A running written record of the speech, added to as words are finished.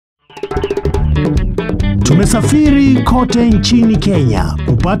Tumesafiri kote nchini Kenya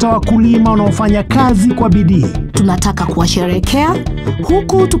kupata wakulima wanaofanya kazi kwa bidii. Tunataka kuwasherehekea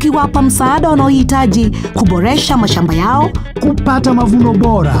huku tukiwapa msaada wanaohitaji kuboresha mashamba yao, kupata mavuno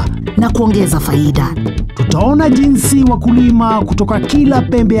bora na kuongeza faida. Tutaona jinsi wakulima kutoka kila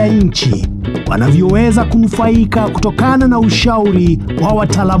pembe ya nchi wanavyoweza kunufaika kutokana na ushauri wa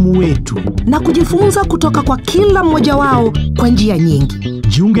wataalamu wetu na kujifunza kutoka kwa kila mmoja wao kwa njia nyingi.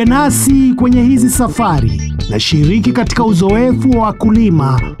 Jiunge nasi kwenye hizi safari na shiriki katika uzoefu wa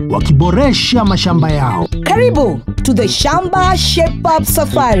wakulima wakiboresha mashamba yao. Karibu to the Shamba Shape Up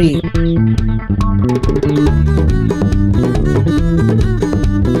Safari.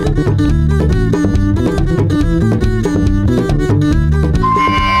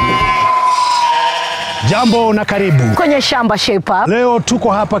 Jambo na karibu kwenye Shamba Shape Up. Leo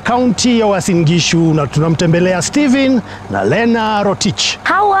tuko hapa kaunti ya Uasin Gishu na tunamtembelea Steven na Lenah Rotich.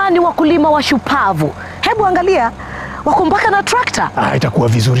 Hawa ni wakulima washupavu. Hebu angalia, wako mpaka na trakta. Itakuwa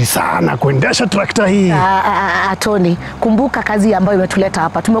vizuri sana kuendesha trakta hii. Tony, kumbuka kazi ambayo imetuleta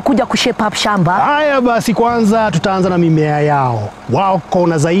hapa. Tumekuja kushape up shamba. Haya basi, kwanza tutaanza na mimea yao. Wako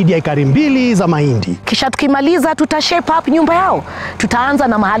na zaidi ya ekari 2 za mahindi. Kisha tukimaliza tutashape up nyumba yao. Tutaanza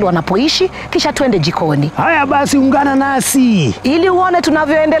na mahali wanapoishi, kisha tuende jikoni. Haya basi, ungana nasi ili uone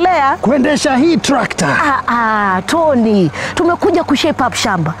tunavyoendelea kuendesha hii trakta. Tony, tumekuja kushape up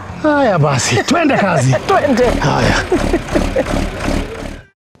shamba. Haya basi, twende kazi. Twende. Haya.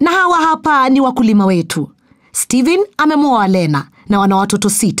 Na hawa hapa ni wakulima wetu. Steven amemwoa Lenah na wana watoto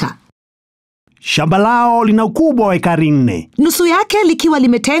 6. Shamba lao lina ukubwa wa ekari 4. Nusu yake likiwa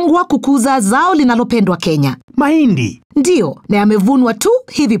limetengwa kukuza zao linalopendwa Kenya, mahindi. Ndio, na yamevunwa tu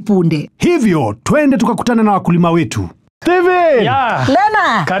hivi punde. Hivyo, twende tukakutana na wakulima wetu. Steven! Yeah.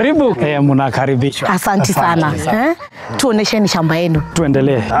 Lenah! Karibu. Mnakaribishwa. Asante sana. Tuonesheni shamba yenu.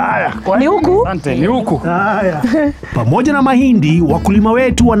 Tuendelee. Haya. Ni huku? Asante, ni huku. Haya. Pamoja na mahindi, wakulima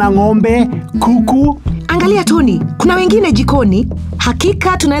wetu wana ng'ombe, kuku. Angalia Tony, kuna wengine jikoni.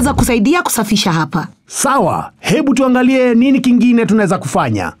 Hakika tunaweza kusaidia kusafisha hapa. Sawa, hebu tuangalie nini kingine tunaweza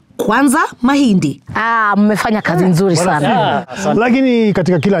kufanya. Kwanza mahindi. Mmefanya kazi nzuri sana. Lakini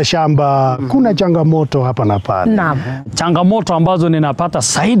katika kila shamba kuna changamoto hapa na pale. Naam. Changamoto ambazo ninapata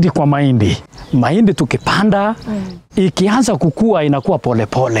zaidi kwa mahindi. Mahindi tukipanda, ikianza kukua inakuwa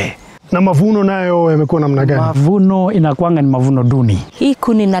polepole. Na mavuno nayo yamekuwa namna gani? Mavuno inakuanga ni mavuno duni. Hii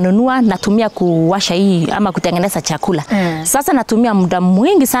kuni nanunua natumia kuwasha hii ama kutengeneza chakula. Sasa natumia muda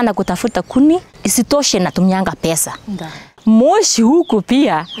mwingi sana kutafuta kuni, isitoshe natumianga pesa. Moshi huku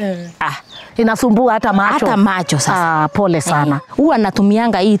pia inasumbua hata macho. Hata macho sasa. Pole sana. Huwa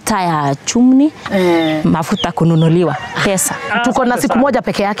natumianga hii taa ya chumni, mafuta kununuliwa, pesa. Tuko na siku moja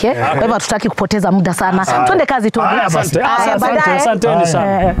peke yake, kwa hivyo hatutaki kupoteza muda sana. Twende kazi tu. Asante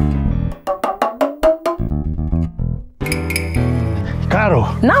sana. Karo,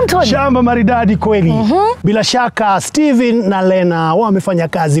 naam Tony. Shamba maridadi kweli. Bila shaka Steven na Lenah wamefanya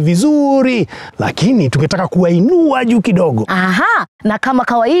kazi vizuri, lakini tungetaka kuwainua juu kidogo. Na kama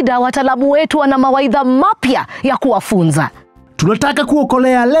kawaida wataalamu wetu wana mawaidha mapya ya kuwafunza. Tunataka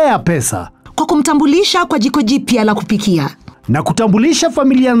kuokolea Lea pesa kwa kumtambulisha kwa jiko jipya la kupikia na kutambulisha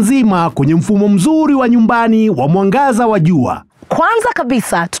familia nzima kwenye mfumo mzuri wa nyumbani wa mwangaza wa jua. Kwanza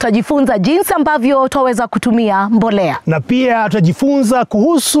kabisa tutajifunza jinsi ambavyo tutaweza kutumia mbolea. Na pia tutajifunza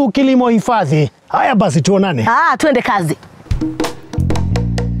kuhusu kilimo hifadhi. Haya basi tuonane. Twende kazi.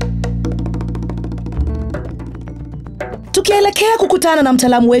 Tukielekea kukutana na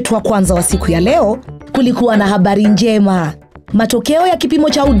mtaalamu wetu wa kwanza wa siku ya leo, kulikuwa na habari njema. Matokeo ya kipimo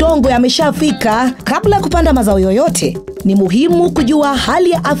cha udongo yameshafika. Kabla ya kupanda mazao yoyote, ni muhimu kujua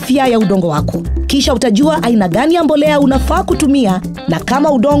hali ya afya ya udongo wako. Kisha utajua aina gani ya mbolea unafaa kutumia na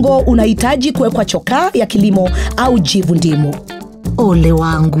kama udongo unahitaji kuwekwa chokaa ya kilimo au jivu ndimu. Ole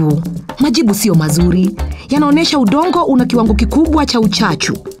wangu, majibu sio mazuri. Yanaonesha udongo una kiwango kikubwa cha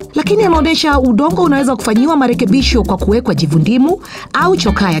uchachu, lakini yanaonesha udongo unaweza kufanyiwa marekebisho kwa kuwekwa jivu ndimu au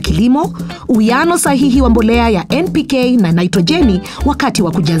chokaa ya kilimo, uwiano sahihi wa mbolea ya NPK na nitrojeni wakati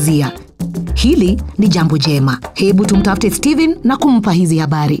wa kujazia. Hili ni jambo jema. Hebu tumtafute Steven na kumpa hizi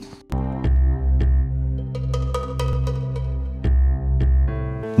habari.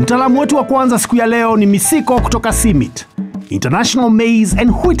 Mtaalamu wetu wa kwanza siku ya leo ni Misiko kutoka CIMIT, International Maize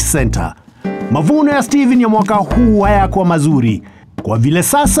and Wheat Center. Mavuno ya Steven ya mwaka huu hayakuwa mazuri. Kwa vile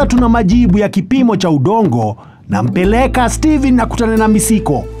sasa tuna majibu ya kipimo cha udongo, na mpeleka Steven na kutana na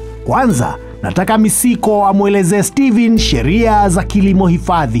Misiko. Kwanza, nataka Misiko amwelezee Steven sheria za kilimo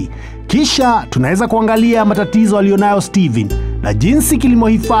hifadhi. Kisha tunaweza kuangalia matatizo alionayo Steven na jinsi kilimo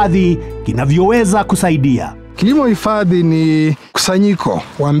hifadhi kinavyoweza kusaidia. Kilimo hifadhi ni kusanyiko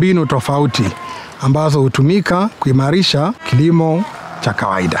wa mbinu tofauti ambazo hutumika kuimarisha kilimo cha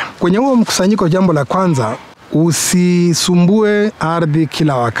kawaida. Kwenye huo mkusanyiko, jambo la kwanza, usisumbue ardhi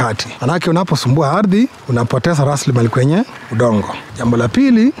kila wakati. Manake unaposumbua ardhi, unapoteza rasilimali kwenye udongo. Jambo la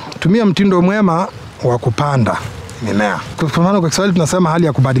pili, tumia mtindo mwema wa kupanda mimea. Kwa mfano kwa Kiswahili tunasema hali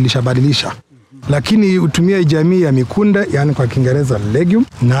ya badilisha. Lakini utumie jamii ya mikunde, yani kwa Kiingereza legume,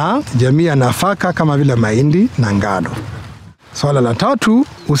 na jamii ya nafaka kama vile mahindi na ngano. Swala la tatu,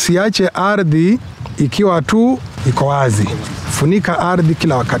 usiache ardhi ikiwa tu iko wazi. Funika ardhi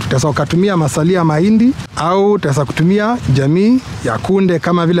kila wakati. Utaweza ukatumia masalia ya mahindi au utaweza kutumia jamii ya kunde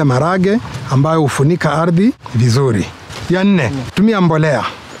kama vile marage ambayo hufunika ardhi vizuri. Ya 4, tumia mbolea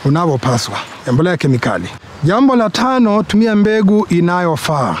unavyopaswa, mbolea kemikali. Jambo la 5, tumia mbegu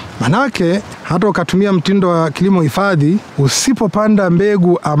inayofaa. Manake hata ukatumia mtindo wa kilimo hifadhi, usipopanda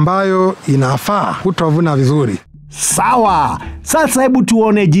mbegu ambayo inafaa, hutavuna vizuri. Sawa, sasa hebu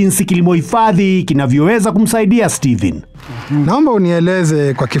tuone jinsi kilimo hifadhi kinavyoweza kumsaidia Steven. Naomba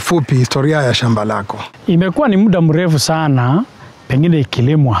unieleze kwa kifupi historia ya shamba lako. Imekuwa ni muda mrefu sana pengine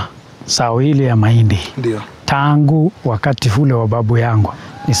ikilimwa zao hili ya mahindi. Ndio. Tangu wakati ule wa babu yangu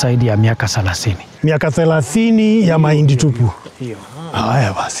ni zaidi ya miaka 30. Miaka 30 ya mahindi tupu. Hiyo.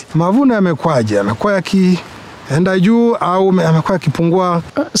 Haya basi. Mavuno yamekuwaje? Yamekuwa yakienda juu au yamekuwa yakipungua?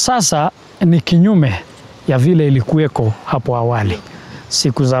 Sasa ni kinyume ya vile ilikuweko hapo awali.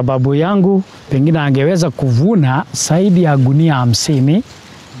 Siku za babu yangu pengine angeweza kuvuna zaidi ya gunia 50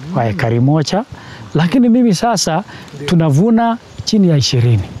 kwa ekari moja, lakini mimi sasa tunavuna chini ya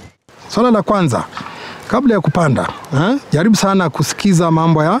 20. Swala la kwanza, kabla ya kupanda, jaribu sana kusikiza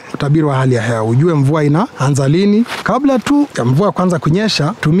mambo ya utabiri wa hali ya hewa. Ujue mvua inaanza lini. Kabla tu ya mvua kwanza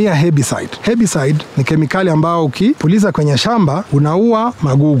kunyesha, tumia herbicide. Herbicide ni kemikali ambao ukipuliza kwenye shamba unaua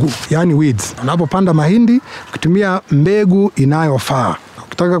magugu, yani weeds. Unapopanda mahindi, ukitumia mbegu inayofaa.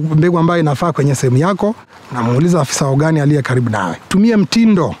 Ukitaka mbegu ambayo inafaa kwenye sehemu yako, unamuuliza afisa ugani aliye karibu nawe. Tumia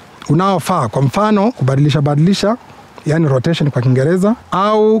mtindo unaofaa, kwa mfano kubadilisha, yani rotation kwa Kiingereza,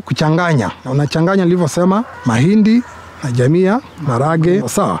 au kuchanganya. Na unachanganya nilivyosema mahindi na jamii ya marage.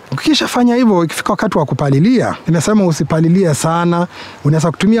 Sawa. Ukishafanya hivyo, ikifika wakati wa kupalilia, nimesema usipalilie sana.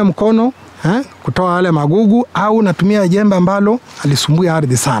 Unaweza kutumia mkono kutoa yale magugu, au unatumia jembe ambalo alisumbua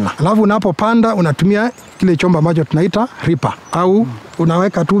ardhi sana. Alafu unapopanda unatumia kile chombo ambacho tunaita ripper, au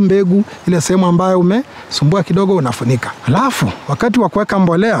unaweka tu mbegu ile sehemu ambayo umesumbua kidogo, unafunika. Alafu wakati wa kuweka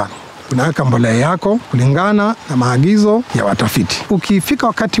mbolea, unaweka mbolea yako kulingana na maagizo ya watafiti. Ukifika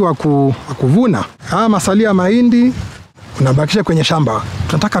wakati wa kuvuna, masalia ya mahindi unabakisha kwenye shamba.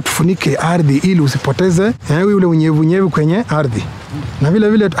 Tunataka tufunike ardhi ili usipoteze ule unyevu kwenye ardhi. Na vile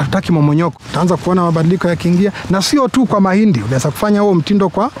vile hatutaki momonyoko. Utaanza kuona mabadiliko yakiingia, na sio tu kwa mahindi, unaweza kufanya huo mtindo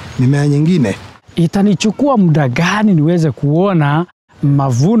kwa mimea nyingine. Itanichukua muda gani niweze kuona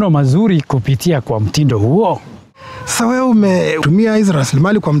mavuno mazuri kupitia kwa mtindo huo? Sasa wewe umetumia hizo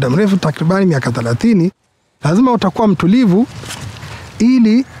rasilimali kwa muda mrefu, takribani miaka 30, lazima utakuwa mtulivu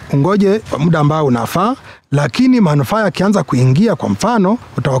ili ungoje muda ambao unafaa, lakini manufaa yakianza kuingia, kwa mfano,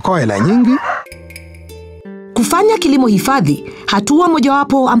 utaokoa hela nyingi. Kufanya kilimo hifadhi, hatua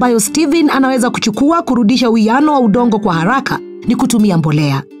mojawapo ambayo Steven anaweza kuchukua kurudisha uwiano wa udongo kwa haraka ni kutumia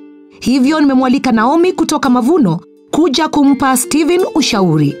mbolea. Hivyo nimemwalika Naomi kutoka Mavuno kuja kumpa Steven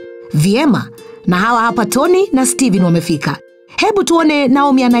ushauri. Vyema, na hawa hapa Tony na Steven wamefika. Hebu tuone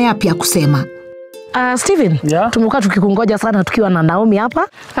Naomi ana yapi ya kusema. Steven, tumekuwa tukikungoja sana tukiwa na Naomi hapa.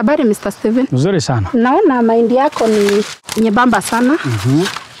 Habari Mr. Steven. Nzuri sana. Naona mahindi yako ni nyembamba sana.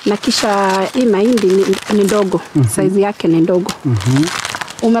 Na kisha hii mahindi ni ndogo. Size yake ni ndogo.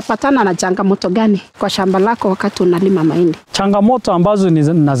 Umepatana na changamoto gani kwa shamba lako wakati unalima mahindi? Changamoto ambazo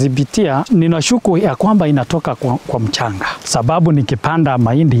ninazipitia, ninashuku ya kwamba inatoka kwa mchanga. Sababu nikipanda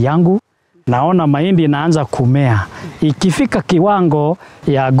mahindi yangu, naona mahindi inaanza kumea. Ikifika kiwango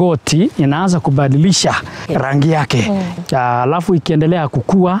ya goti, inaanza kubadilisha rangi yake. Alafu ikiendelea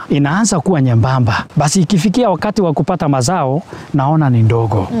kukua, inaanza kuwa nyembamba. Basi ikifikia wakati wa kupata mazao, naona ni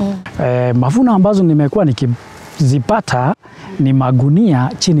ndogo. Mavuno ambazo nimekuwa nikizipata ni magunia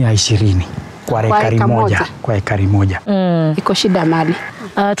chini ya 20 kwa ekari moja. Iko shida mali.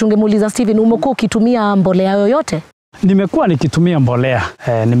 Tungemuuliza Steven, umekuwa ukitumia mbolea yoyote? Nimekuwa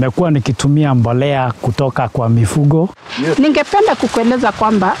nikitumia mbolea kutoka kwa mifugo. Ningependa kukueleza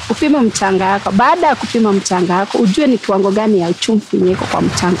kwamba upime mchanga yako. Baada ya kupima mchanga yako, ujue ni kiwango gani ya chumvi nyeko kwa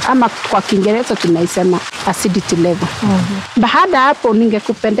mchanga, ama kwa Kiingereza tunaisema acidity level. Baada hapo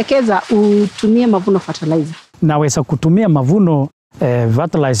ningekupendekeza utumie Mavuno fertilizer. Naweza kutumia Mavuno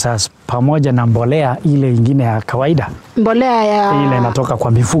fertilizers pamoja na mbolea ile ingine ya kawaida. Mbolea ya ile inatoka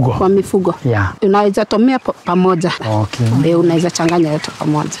kwa mifugo. Kwa mifugo. Yeah. Unaweza tumia pamoja. Okay. Unaweza changanya yote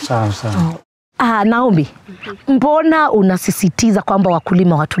pamoja. Sawa. Naomi, mbona unasisitiza kwamba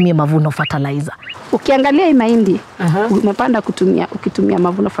wakulima watumie mavuno fertilizer? Ukiangalia hii mahindi, umepanda ukitumia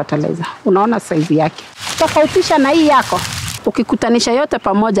mavuno fertilizer, unaona size yake. Tofautisha na hii yako. Ukikutanisha yote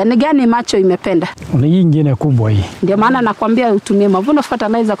pamoja, ni gani macho imependa? Ni hii nyingine kubwa hii. Ndio maana nakwambia utumie mavuno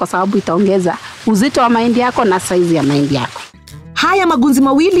fertilizer kwa sababu itaongeza uzito wa mahindi yako na size ya mahindi yako. Haya magunzi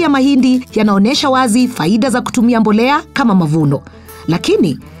mawili ya mahindi yanaonesha wazi faida za kutumia mbolea kama mavuno.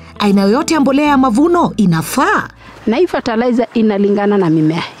 Lakini aina yoyote ya mbolea ya mavuno inafaa? Na hii fertilizer inalingana na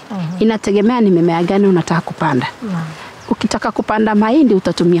mimea. Inategemea ni mimea gani unataka kupanda. Ukitaka kupanda mahindi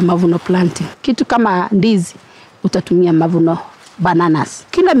utatumia mavuno planting. Kitu kama ndizi utatumia mavuno bananas.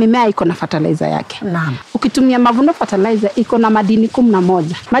 Kila mimea iko na fertilizer yake. Naam. Ukitumia mavuno fertilizer iko na madini 11.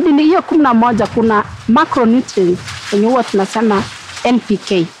 Madini hiyo 11 kuna macronutrients yenye huwa tunasema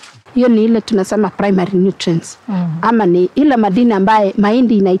NPK. Hiyo ni ile tunasema primary nutrients. Ama ni ile madini ambaye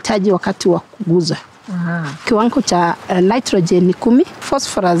mahindi inahitaji wakati wa kuguza. Kiwango cha nitrogen ni 10,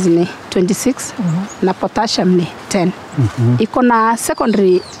 phosphorus ni 26 na potassium ni 10. Iko na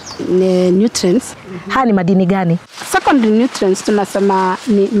secondary nutrients. Haya ni madini gani? Secondary nutrients tunasema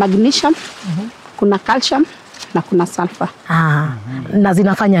ni magnesium, kuna calcium na kuna sulfur. Na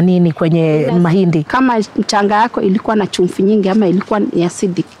zinafanya nini kwenye mahindi? Kama mchanga yako ilikuwa na chumvi nyingi ama ilikuwa ni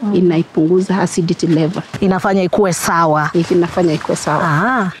acidic, inaipunguza acidity level. Inafanya ikuwe sawa. Inafanya ikuwe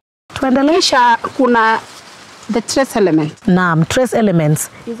sawa. Tuendelee. Kisha kuna the trace elements. Naam, trace elements.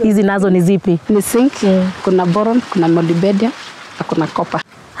 Hizi nazo ni zipi? Ni zinc, kuna boron, kuna molybdenum na kuna copper.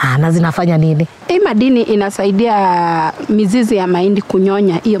 Na zinafanya nini? Hii madini inasaidia mizizi ya mahindi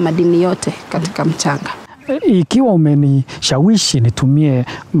kunyonya hiyo madini yote katika mchanga. Ikiwa umenishawishi nitumie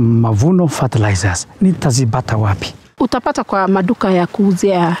mavuno fertilizers, nitazipata wapi? Utapata kwa maduka ya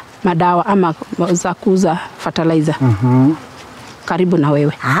kuuzia madawa ama za kuuza fertilizer. Karibu na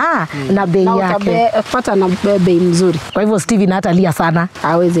wewe. Na bei yake. Utapata na bei mzuri. Kwa hivyo Steven hata lia sana.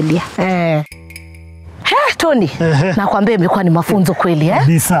 Hawezi lia. Tony, nakwambia imekuwa ni mafunzo kweli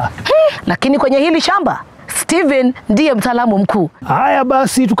Kabisa. Lakini kwenye hili shamba Steven ndiye mtaalamu mkuu. Haya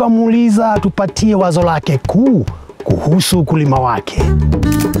basi tukamuuliza tupatie wazo lake kuu kuhusu ukulima wake.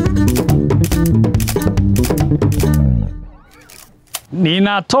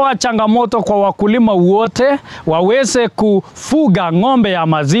 Ninatoa changamoto kwa wakulima wote waweze kufuga ng'ombe ya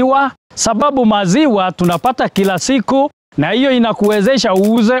maziwa, sababu maziwa tunapata kila siku na hiyo inakuwezesha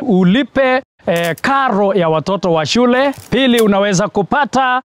uuze ulipe karo ya watoto wa shule. Pili, unaweza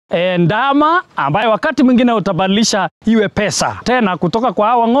kupata ndama ambayo wakati mwingine utabadilisha iwe pesa. Tena kutoka kwa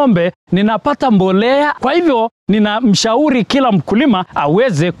hawa ng'ombe ninapata mbolea. Kwa hivyo ninamshauri kila mkulima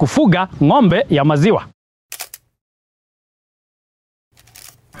aweze kufuga ng'ombe ya maziwa.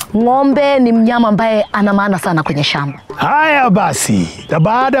 Ng'ombe ni mnyama ambaye ana maana sana kwenye shamba. Haya basi, na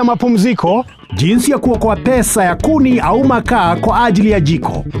baada ya mapumziko, jinsi ya kuokoa pesa ya kuni au makaa kwa ajili ya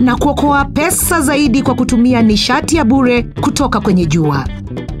jiko. Na kuokoa pesa zaidi kwa kutumia nishati ya bure kutoka kwenye jua.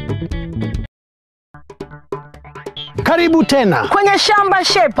 Karibu tena kwenye Shamba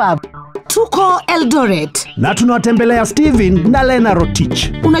Shape Up. Tuko Eldoret na tunawatembelea Steven na Lenah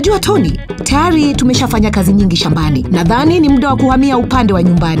Rotich. Unajua Tony, tayari tumeshafanya kazi nyingi shambani. Nadhani ni muda wa kuhamia upande wa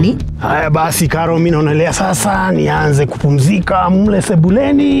nyumbani. Haya basi Karo, mimi naonelea sasa nianze kupumzika mle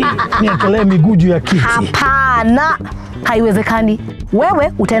sebuleni, niekelee miguu juu ya kiti. Hapana, haiwezekani.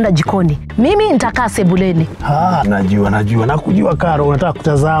 Wewe utaenda jikoni, mimi nitakaa sebuleni. Najua. Nakujua Karo, unataka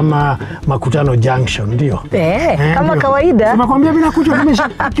kutazama Makutano Junction, ndio? Kama ndio. Kawaida. Tunakwambia mimi nakuja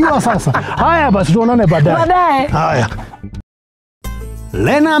tumeshakiwa sasa. Haya basi tuonane baadaye. Haya.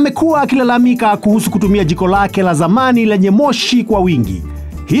 Lenah amekuwa akilalamika kuhusu kutumia jiko lake la zamani lenye moshi kwa wingi.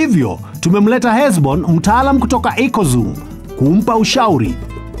 Hivyo tumemleta Hesbon, mtaalam kutoka EcoZoom, kumpa ushauri.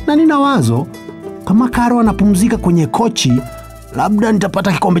 Na nina wazo, kama Karo anapumzika kwenye kochi, labda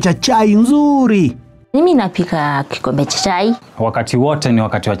nitapata kikombe cha chai nzuri. Mimi napika kikombe cha chai. Wakati wote ni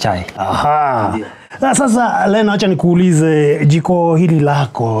wakati wa chai. Na sasa Lenah, acha nikuulize, jiko hili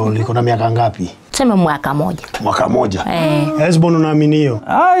lako liko na miaka ngapi? Tuseme mwaka moja. Mwaka moja? Hesbon, unaamini hiyo?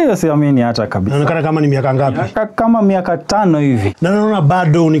 Hiyo siamini hata kabisa. Inaonekana kama ni miaka ngapi? Kama miaka 5 hivi. Na naona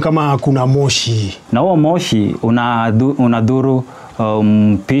bado ni kama kuna moshi. Na huo moshi unadhuru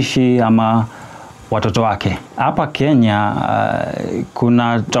mpishi ama watoto wake. Hapa Kenya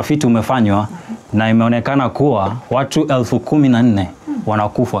kuna tafiti umefanywa na imeonekana kuwa watu 14,000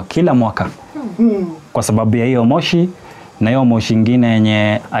 wanakufa kila mwaka kwa sababu ya hiyo moshi. Na hiyo moshi ingine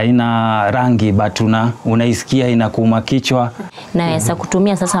yenye haina rangi, but unaisikia inakuuma kichwa. Naweza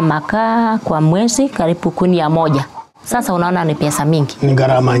kutumia sasa makaa kwa mwezi karibu kuni ya moja. Sasa unaona ni pesa mingi. Ni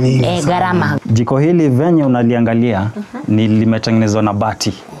gharama nyingi. Gharama. Jiko hili venye unaliangalia ni limetengenezwa na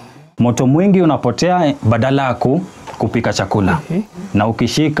bati. moto mwingi unapotea badala ya kupika chakula. Na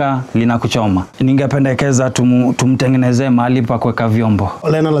ukishika linakuchoma. Ningependekeza tumtengenezee mahali pa kuweka vyombo.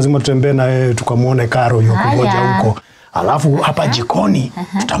 Lenah, lazima tutembee na yeye tukamuone Karo yuko kungoja huko. Alafu hapa jikoni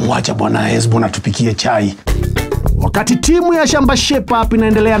tutamwacha bwana Hezbon atupikie chai. Wakati timu ya Shamba Shape Up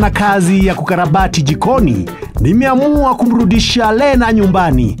inaendelea na kazi ya kukarabati jikoni, nimeamua kumrudisha Lenah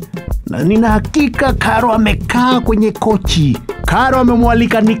nyumbani. Na nina hakika Karo amekaa kwenye kochi. Karo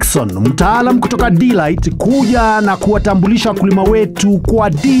amemwalika Nixon, mtaalam kutoka D-Light, kuja na kuwatambulisha wakulima wetu kwa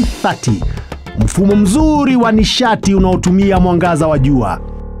D30, mfumo mzuri wa nishati unaotumia mwangaza wa jua.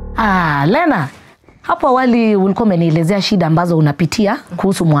 Lenah, hapo awali ulikuwa umenielezea shida ambazo unapitia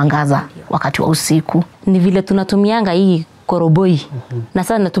kuhusu mwangaza wakati wa usiku. Ni vile tunatumianga hii koroboi. Na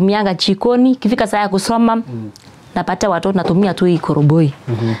sasa natumianga jikoni, kifika saa ya kusoma, napata watoto natumia tu hii koroboi.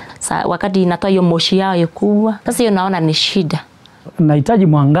 Wakati inatoa hiyo moshi yao kubwa, sasa hiyo naona ni shida. Nahitaji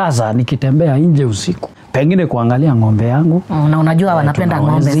mwangaza nikitembea nje usiku. Pengine kuangalia ng'ombe yangu. Na unajua wanapenda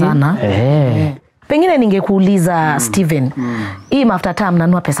ng'ombe sana. Pengine ningekuuliza Steven, hii mafuta taa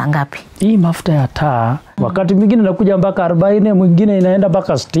mnanua pesa ngapi? Hii mafuta ya taa wakati mwingine nakuja mpaka 40, mwingine inaenda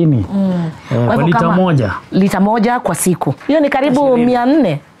mpaka 60. Kwa lita moja. Lita moja kwa siku. Hiyo ni karibu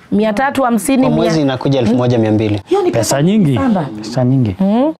 400, 350. Kwa mwezi inakuja 1200. Hiyo ni pesa nyingi. Pesa nyingi.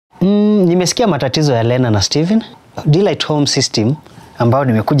 Nimesikia matatizo ya Lenah na Steven. D-Light Home System ambao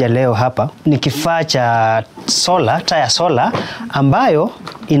nimekuja leo hapa ni kifaa cha solar, taa ya solar ambayo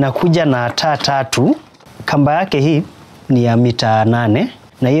inakuja na taa 3. Kamba yake hii ni ya mita 8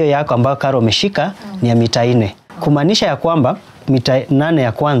 na hiyo yako ambayo Karo umeshika ni ya mita 4. Kumaanisha ya kwamba mita 8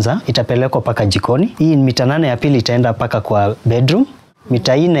 ya kwanza itapelekwa paka jikoni. Hii mita 8 ya pili itaenda paka kwa bedroom.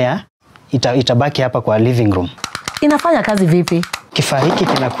 Mita 4 itabaki hapa kwa living room. Inafanya kazi vipi? Kifaa hiki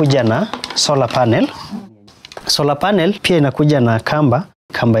kinakuja na solar panel. Solar panel pia inakuja na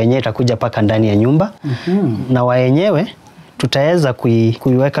kamba yenyewe itakuja paka ndani ya nyumba. Na wa yenyewe tutaweza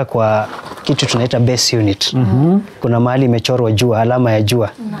kuiweka kwa kitu tunaita base unit. Kuna mahali imechorwa jua, alama ya jua.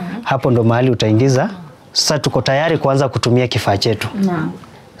 Hapo ndo mahali utaingiza. Sasa tuko tayari kuanza kutumia kifaa chetu.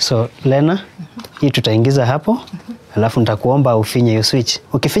 So Lenah, hii tutaingiza hapo, alafu nitakuomba ufinye hiyo switch.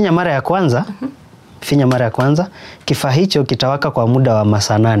 Ukifinya mara ya kwanza, kifaa hicho kitawaka kwa muda wa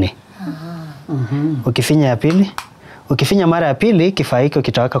masaa 8. Ukifinya mara ya pili, kifaa hicho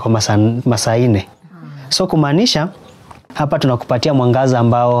kitawaka kwa masaa 4. So kumaanisha hapa tunakupatia mwangaza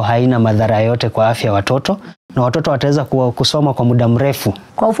ambao haina madhara yote kwa afya ya watoto, na watoto wataweza kusoma kwa muda mrefu.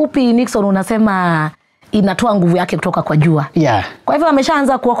 Kwa ufupi, Nixon, unasema inatoa nguvu yake kutoka kwa jua. Kwa hivyo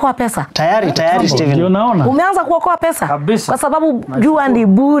ameshaanza kuokoa pesa. Tayari Steven. Umeanza kuokoa pesa? Kabisa. Kwa sababu jua ni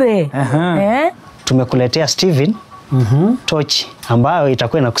bure. Tumekuletea Steven tochi ambayo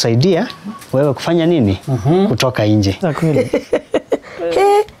itakuwa inakusaidia wewe kufanya nini? Kutoka nje.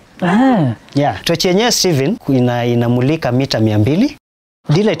 Tochi yenyewe Steven inamulika mita 200.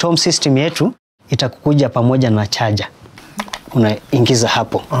 D-Light Home System yetu itakukuja pamoja na charger. Unaingiza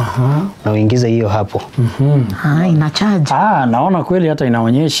hapo. Na uingize hiyo hapo. Ina charge. Naona kweli hata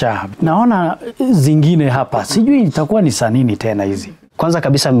inaonyesha. Naona zingine hapa. Sijui itakuwa ni saa nini tena hizi. Kwanza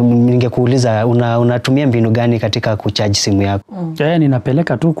kabisa ningekuuliza unatumia mbinu gani katika kuchaji simu yako?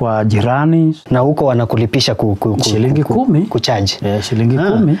 Ninapeleka tu kwa jirani. Na huko wanakulipisha shilingi 10 kuchaji. Shilingi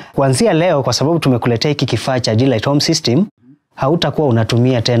 10. Kuanzia leo, kwa sababu tumekuletea hiki kifaa cha D-Light Home System, hautakuwa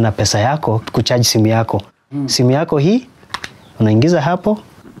unatumia tena pesa yako kuchaji simu yako. Simu yako hii unaingiza hapo.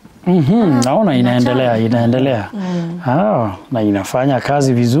 Naona inaendelea. Na inafanya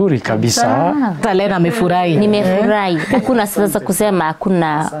kazi vizuri kabisa. Lenah amefurahi. Nimefurahi. Hakuna sasa kusema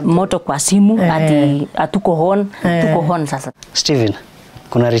hakuna moto kwa simu, ati hatuko on, tuko on sasa. Steven,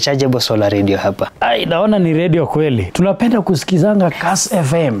 kuna rechargeable solar radio hapa. Naona ni radio kweli. Tunapenda kusikizanga Kass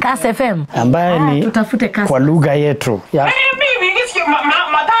FM. Kass FM. Ambaye ni tutafute Kass kwa lugha yetu.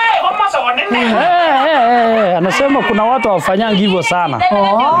 Anasema kuna watu hawafanyangi hivyo sana.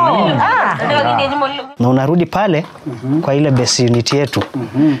 Na unarudi pale kwa ile base unit yetu.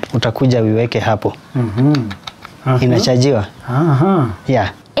 Utakuja uiweke hapo. Inachajiwa.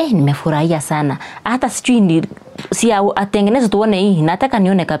 Nimefurahia sana. Hata sijui atengeneze tuone hii. Nataka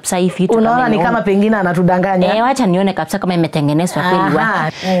nione kabisa hii vitu. Unaona ni kama pengine anatudanganya. Wacha nione kabisa kama imetengenezwa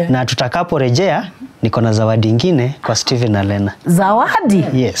kweli. Na tutakaporejea niko na zawadi nyingine kwa Steven na Lenah. Zawadi?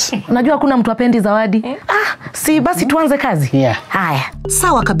 Yes. Unajua kuna mtu apendi zawadi. Si basi tuanze kazi. Haya.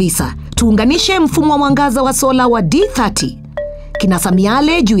 Sawa kabisa. Tuunganishe mfumo wa mwangaza wa sola wa D30. Kinasa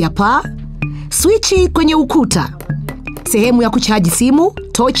miale juu ya paa, swichi kwenye ukuta, sehemu ya kuchaji simu,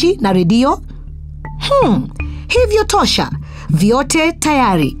 tochi na redio. Hivyo tosha. Vyote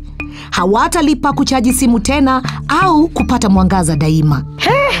tayari. Hawatalipa kuchaji simu tena au kupata mwangaza daima.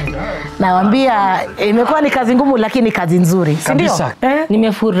 Nawaambia imekuwa ni kazi ngumu lakini kazi nzuri, si ndio?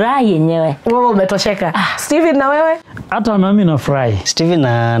 Nimefurahi yenyewe. Wewe umetosheka. Steven na wewe? Hata nami nafurahi. Steven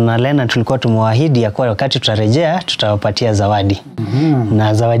na Lenah tulikuwa tumewaahidi ya kuwa wakati tutarejea tutawapatia zawadi.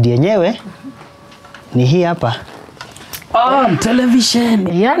 Na zawadi yenyewe ni hii hapa. Television.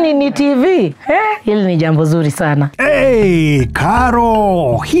 Yaani ni TV. Hili ni jambo zuri sana.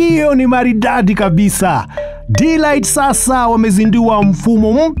 Karo, hiyo ni maridadi kabisa. D-Light sasa wamezindua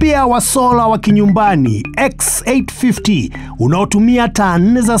mfumo mpya wa sola wa kinyumbani X850 unaotumia taa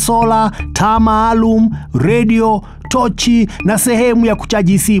 4 za sola, taa maalum, radio, tochi na sehemu ya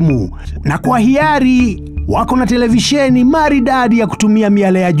kuchaji simu. Na kwa hiari wako na televisheni maridadi ya kutumia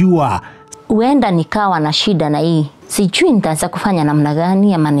miale ya jua. Huenda nikawa na shida na hii. Sijui nitaanza kufanya namna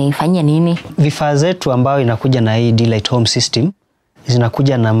gani ama nifanyie nini. Vifaa zetu ambayo inakuja na hii D-Light Home System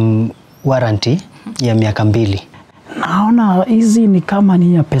zinakuja na warranty ya miaka 2. Naona hizi ni kama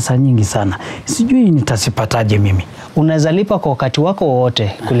ni ya pesa nyingi sana. Sijui nitasipataje mimi. Unaweza lipa kwa wakati wako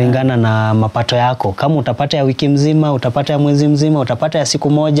wote kulingana na mapato yako. Kama utapata ya wiki mzima, utapata ya mwezi mzima, utapata ya siku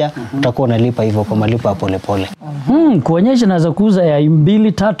moja, utakuwa unalipa hivyo kwa malipo ya polepole. Kuonyesha naweza kuuza ya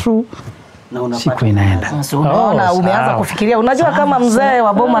 2 3 na siku inaenda. Unaona, umeanza kufikiria. Unajua kama mzee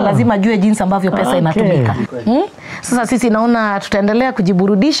wa boma lazima ajue jinsi ambavyo pesa inatumika. Sasa sisi naona tutaendelea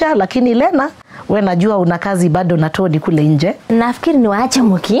kujiburudisha, lakini Lenah, wewe najua una kazi bado na Todi kule nje. Nafikiri niwaache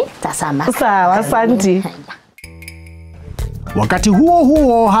mkitazama. Sawa, asante. Wakati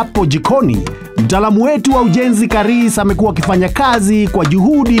huo hapo jikoni, mtaalamu wetu wa ujenzi Karis amekuwa akifanya kazi kwa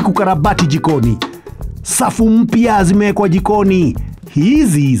juhudi kukarabati jikoni. Safu mpya zimewekwa jikoni.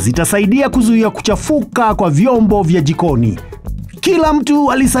 Hizi zitasaidia kuzuia kuchafuka kwa vyombo vya jikoni. Kila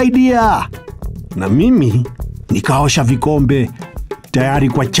mtu alisaidia. Na mimi nikaosha vikombe tayari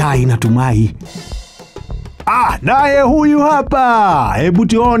kwa chai natumai. Naye huyu hapa. Hebu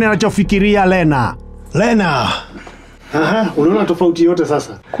tuone anachofikiria Lenah. Lenah. Unaona tofauti yote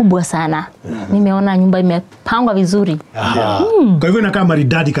sasa? Kubwa sana. Nimeona nyumba imepangwa vizuri. Kwa hivyo inakaa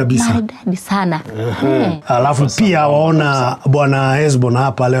maridadi kabisa. Maridadi sana. Alafu pia waona bwana Hesbon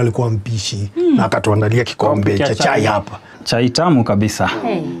hapa leo alikuwa mpishi na akatuandalia kikombe cha chai hapa. Chai tamu kabisa.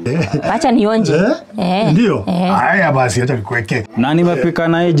 Acha nionje. Ndio. Haya basi acha nikuwekee. Na nimepika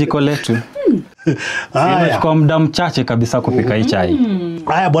na hii jiko letu. Imechukua muda mchache kabisa kupika hii chai.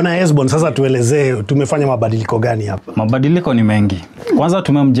 Haya bwana Hesbon, sasa tuelezee tumefanya mabadiliko gani hapa? Mabadiliko ni mengi. Kwanza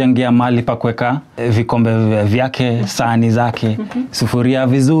tumemjengea mahali pa kuweka vikombe vyake, sahani zake, sufuria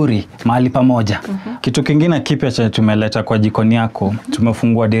vizuri, mahali pamoja. Kitu kingine kipya cha tumeleta kwa jikoni yako,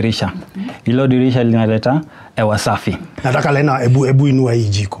 tumefungua dirisha. Hilo dirisha linaleta hewa safi. Nataka Lenah ebu inua hii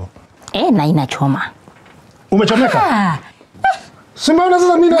jiko. Na inachoma. Umechomeka? Simaona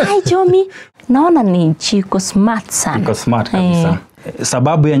sasa mimi. Haichomi. Naona ni jiko smart sana. Iko smart kabisa.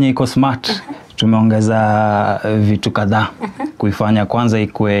 Sababu yenye iko smart, tumeongeza vitu kadhaa kuifanya kwanza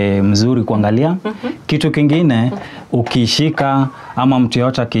ikue mzuri kuangalia. Kitu kingine, ukishika ama mtu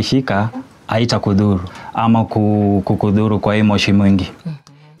yote akishika haitakudhuru ama kukudhuru kwa hii moshi mwingi.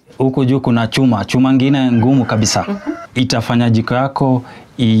 Huku juu kuna chuma ngine ngumu kabisa. Itafanya jiko yako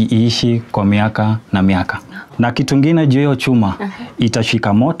iishi kwa miaka na miaka. Na kitu kingine juu hiyo chuma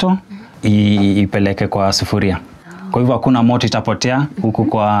itashika moto ipeleke kwa sufuria. Kwa hivyo hakuna moto itapotea huku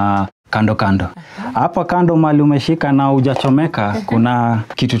kwa kando. Hapa kando mali umeshika na hujachomeka kuna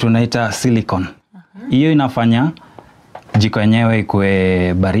kitu tunaita silicone. Hiyo inafanya jiko yenyewe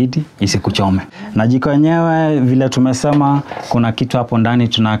ikue baridi isikuchome. Na jiko yenyewe vile tumesema kuna kitu hapo ndani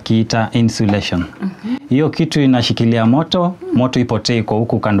tunakiita insulation. Hiyo kitu inashikilia moto ipotee kwa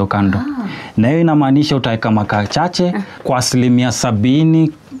huku kando. Na hiyo inamaanisha utaweka makaa chache kwa 70%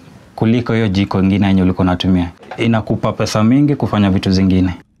 kuliko hiyo jiko ingine yenye ulikuwa unatumia. Inakupa pesa mingi kufanya vitu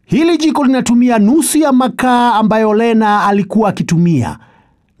zingine. Hili jiko linatumia nusu ya makaa ambayo Lenah alikuwa akitumia.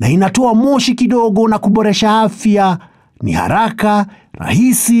 Na inatoa moshi kidogo na kuboresha afya. Ni haraka,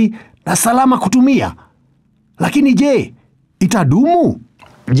 rahisi na salama kutumia. Lakini je, itadumu?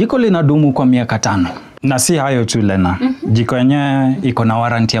 Jiko linadumu kwa miaka 5. Na si hayo tu Lenah. Jiko yenyewe iko na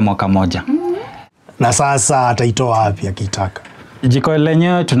warranty ya mwaka 1. Na sasa ataitoa wapi akitaka? Jiko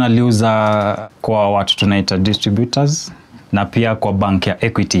lenyewe tunaliuza kwa watu tunaita distributors na pia kwa bank ya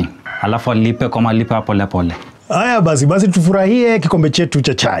Equity. Alafu alipe kwa malipo hapo pole. Haya basi tufurahie kikombe chetu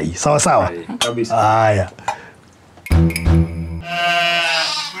cha chai. Sawa sawa? Kabisa. Haya.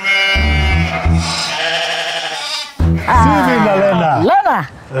 Steven na Lenah. Lenah,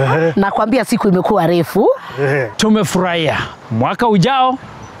 nakwambia siku imekuwa refu. Tumefurahia. Mwaka ujao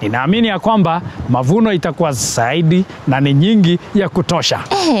Ninaamini ya kwamba mavuno itakuwa zaidi na ni nyingi ya kutosha.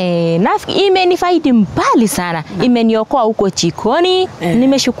 Imenifaidi mbali sana. Imeniokoa huko jikoni.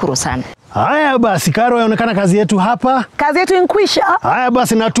 Nimeshukuru sana. Haya basi, Karo, yaonekana kazi yetu hapa. Kazi yetu inkwisha. Haya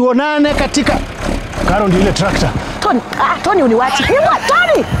basi, na tuonane katika... Karo ndio ile trakta. Tony uniwachi.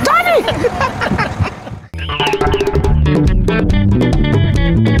 Tony!